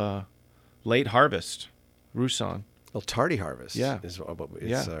little late harvest, Roussan, Well, tardy harvest. Yeah. It's Yeah.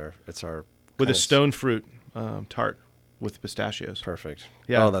 our with kinda a stone fruit tart with pistachios. Perfect.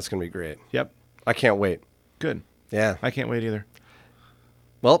 Yeah. Oh, that's going to be great. Yep. I can't wait. Good. Yeah. I can't wait either.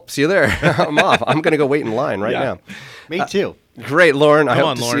 Well, see you there. I'm off. I'm going to go wait in line right Yeah. now. Me too. Great, Lauren. I Come hope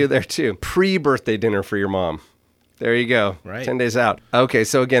on, to Lauren. see you there too. Pre-birthday dinner for your mom. There you go. Right. 10 days out. Okay,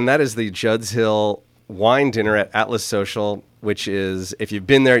 so again, that is the Judd's Hill wine dinner at Atlas Social, which is, if you've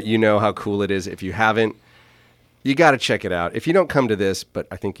been there, you know how cool it is. If you haven't, you got to check it out. If you don't come to this, but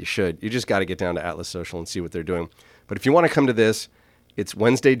I think you should, you just got to get down to Atlas Social and see what they're doing. But if you want to come to this, it's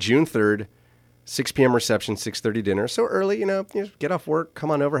Wednesday, June 3rd, 6 p.m. reception, 6:30 dinner. So early, you get off work,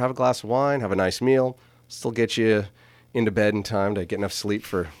 come on over, have a glass of wine, have a nice meal, still get you into bed in time to get enough sleep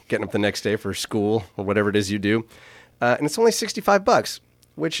for getting up the next day for school or whatever it is you do. And it's only $65,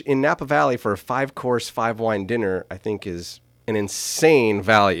 which in Napa Valley for a 5-course, 5-wine dinner, I think is an insane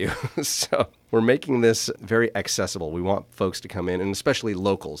value. So we're making this very accessible. We want folks to come in, and especially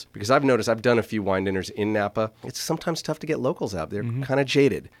locals, because I've noticed I've done a few wine dinners in Napa. It's sometimes tough to get locals out. They're kind of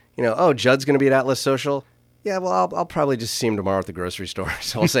jaded. Judd's going to be at Atlas Social. Yeah, well, I'll probably just see him tomorrow at the grocery store,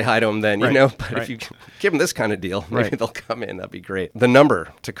 so I'll say hi to him then, But if you give them this kind of deal, maybe they'll come in. That'd be great. The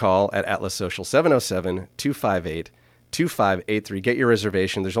number to call at Atlas Social, 707-258-2583. Get your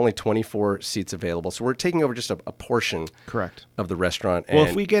reservation. There's only 24 seats available, so we're taking over just a portion of the restaurant. Well,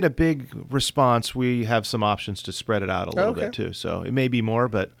 if we get a big response, we have some options to spread it out a little bit, too. So it may be more,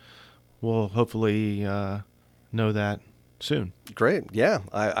 but we'll hopefully know that soon. Great. Yeah,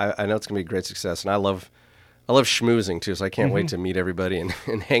 I know it's going to be a great success, and I love schmoozing, too, so I can't wait to meet everybody and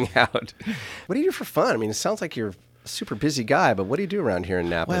hang out. What do you do for fun? I mean, it sounds like you're a super busy guy, but what do you do around here in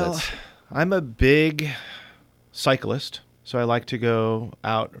Napa? Well, I'm a big cyclist, so I like to go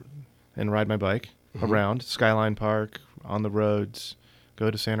out and ride my bike around Skyline Park, on the roads, go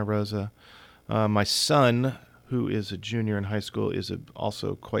to Santa Rosa. My son, who is a junior in high school, is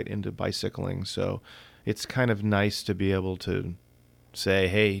also quite into bicycling, so it's kind of nice to be able to say,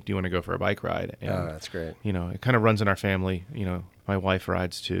 hey, do you want to go for a bike ride? And, that's great. It kind of runs in our family. My wife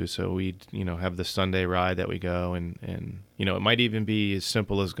rides too, so we, have the Sunday ride that we go, and it might even be as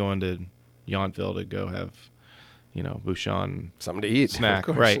simple as going to Yountville to go have, Bouchon something to eat, snack,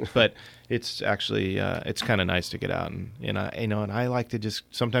 right? But it's actually it's kind of nice to get out and I like to just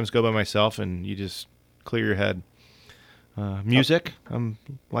sometimes go by myself, and you just clear your head. Music,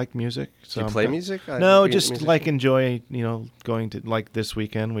 like music. So do you play music? No, just like enjoy. Going to, like, this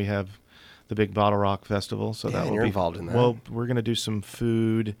weekend we have the big Bottle Rock Festival, so that will you're be involved in that. Well, we're going to do some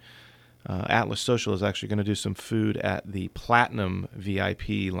food. Atlas Social is actually going to do some food at the Platinum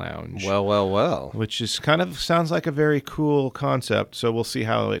VIP Lounge. Well. Which is sounds like a very cool concept. So we'll see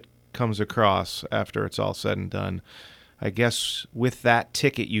how it comes across after it's all said and done. I guess with that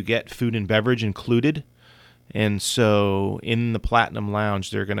ticket you get food and beverage included. And so in the Platinum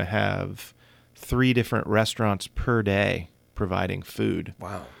Lounge, they're going to have 3 different restaurants per day providing food.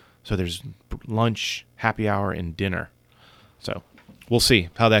 Wow. So there's lunch, happy hour, and dinner. So we'll see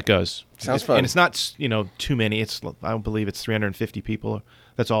how that goes. Sounds fun. And it's not, too many. I believe it's 350 people.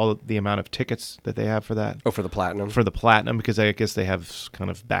 That's all the amount of tickets that they have for that. Oh, for the Platinum? For the Platinum, because I guess they have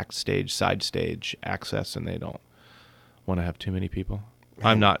kind of backstage, side stage access, and they don't want to have too many people.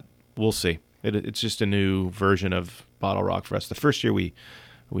 We'll see. It's just a new version of Bottle Rock for us. The first year we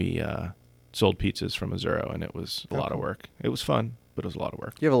sold pizzas from Azzurro, and it was a lot of work. It was fun, but it was a lot of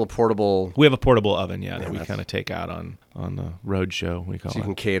work. You have a little portable... We have a portable oven, that we kind of take out on the road show, we call it. So you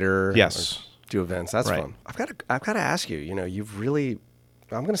can cater. Yes. Do events. That's fun. I've got to ask you, you've really,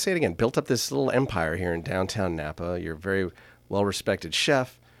 I'm going to say it again, built up this little empire here in downtown Napa. You're a very well-respected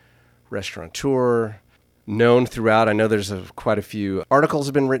chef, restaurateur, known throughout. I know there's quite a few articles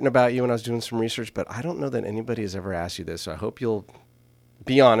have been written about you when I was doing some research, but I don't know that anybody has ever asked you this, so I hope you'll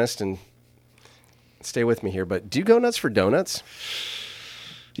be honest and stay with me here. But do you go nuts for donuts?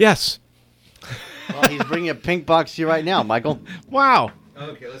 Yes. Well, he's bringing a pink box to you right now, Michael. Wow.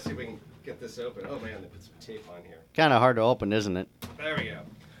 Okay, let's see if we can get this open. Oh, man, they put some tape on here. Kind of hard to open, isn't it? There we go.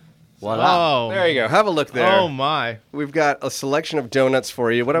 Voila. Oh. There you go. Have a look there. Oh, my. We've got a selection of donuts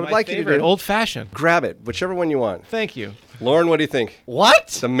for you. What I would like you to do... Old-fashioned. Grab it, whichever one you want. Thank you. Lauren, what do you think? What?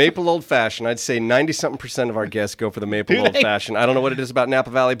 The maple old-fashioned. I'd say 90-something% of our guests go for the maple old-fashioned. I don't know what it is about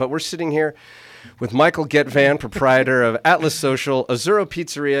Napa Valley, but we're sitting here with Michael Getvan, proprietor of Atlas Social, Azzurro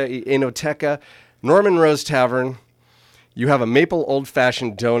Pizzeria, Enoteca, Norman Rose Tavern. You have a maple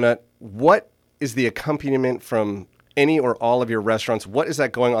old-fashioned donut. What is the accompaniment from any or all of your restaurants? What is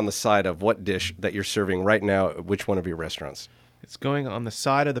that going on the side of what dish that you're serving right now at which one of your restaurants? It's going on the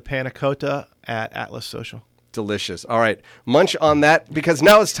side of the panna cotta at Atlas Social. Delicious. All right, munch on that, because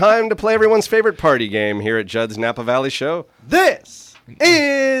now it's time to play everyone's favorite party game here at Judd's Napa Valley Show. This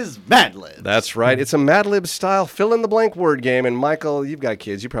is Mad Libs. That's right. It's a Mad Libs style fill-in-the-blank word game. And Michael, you've got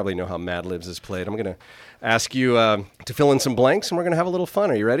kids. You probably know how Mad Libs is played. I'm going to ask you to fill in some blanks, and we're going to have a little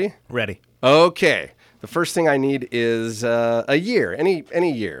fun. Are you ready? Ready. Okay. The first thing I need is a year.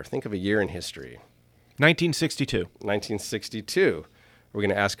 Any year. Think of a year in history. 1962. 1962. we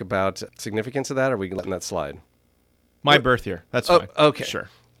going to ask about significance of that, or are we letting that slide? My birth year. That's Oh, fine. okay. Sure.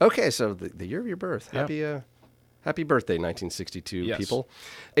 Okay, so the year of your birth. Yep. Happy birthday, 1962, Yes. people.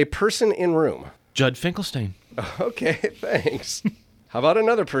 A person in room. Judd Finkelstein. Okay, thanks. How about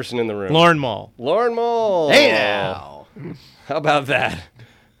another person in the room? Lauren Mall. Lauren Mole. Hey now. How about that?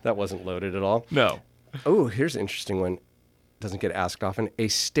 That wasn't loaded at all. No. Oh, here's an interesting one. Doesn't get asked often. A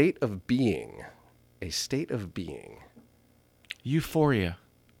state of being. A state of being. Euphoria.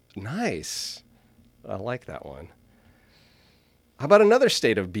 Nice. I like that one. How about another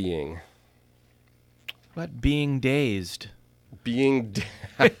state of being? What? Being dazed. Being.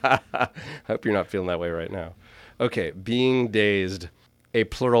 I hope you're not feeling that way right now. Okay, being dazed. A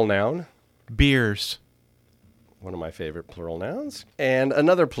plural noun. Beers. One of my favorite plural nouns. And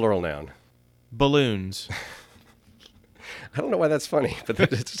another plural noun. Balloons. I don't know why that's funny, but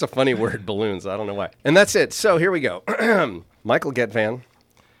it's just a funny word, balloons. I don't know why. And that's it. So here we go. Michael Getvan.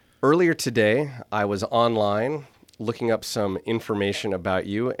 Earlier today, I was online looking up some information about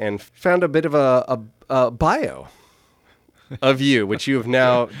you and found a bit of a bio of you, which you have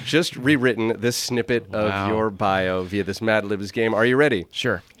now just rewritten this snippet of Wow. your bio via this Mad Libs game. Are you ready?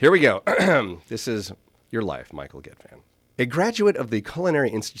 Sure. Here we go. This is your life, Michael Getvan. A graduate of the Culinary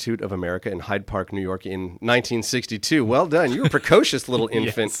Institute of America in Hyde Park, New York in 1962. Well done. You were a precocious little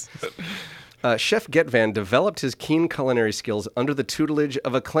infant. Chef Getvan developed his keen culinary skills under the tutelage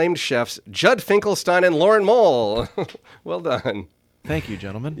of acclaimed chefs Judd Finkelstein and Lauren Mole. Well done. Thank you,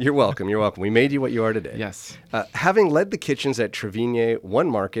 gentlemen. You're welcome. You're welcome. We made you what you are today. Yes. Having led the kitchens at Trevigny, One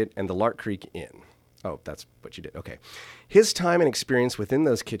Market, and the Lark Creek Inn. Oh, that's what you did. Okay. His time and experience within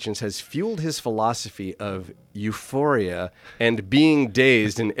those kitchens has fueled his philosophy of euphoria and being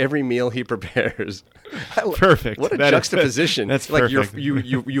dazed in every meal he prepares. Perfect. What a That is- juxtaposition. that's like perfect.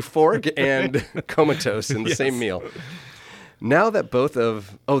 euphoric and comatose in the same meal. Now that both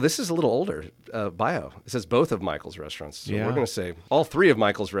of... Oh, this is a little older bio. It says both of Michael's restaurants. So Yeah. we're going to say all three of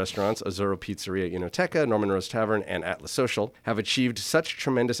Michael's restaurants, Azzurro Pizzeria Enoteca, Norman Rose Tavern, and Atlas Social, have achieved such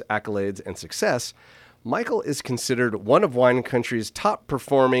tremendous accolades and success. Michael is considered one of wine country's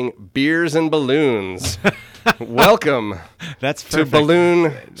top-performing beers and balloons. Welcome That's to perfect.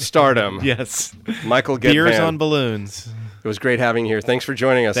 balloon stardom. Yes. Michael Getvan. Beers on balloons. It was great having you here. Thanks for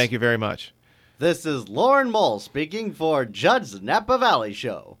joining us. Thank you very much. This is Lauren Mole speaking for Judd's Napa Valley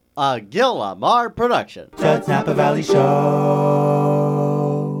Show, a Gil Lamar production. Judd's Napa Valley Show.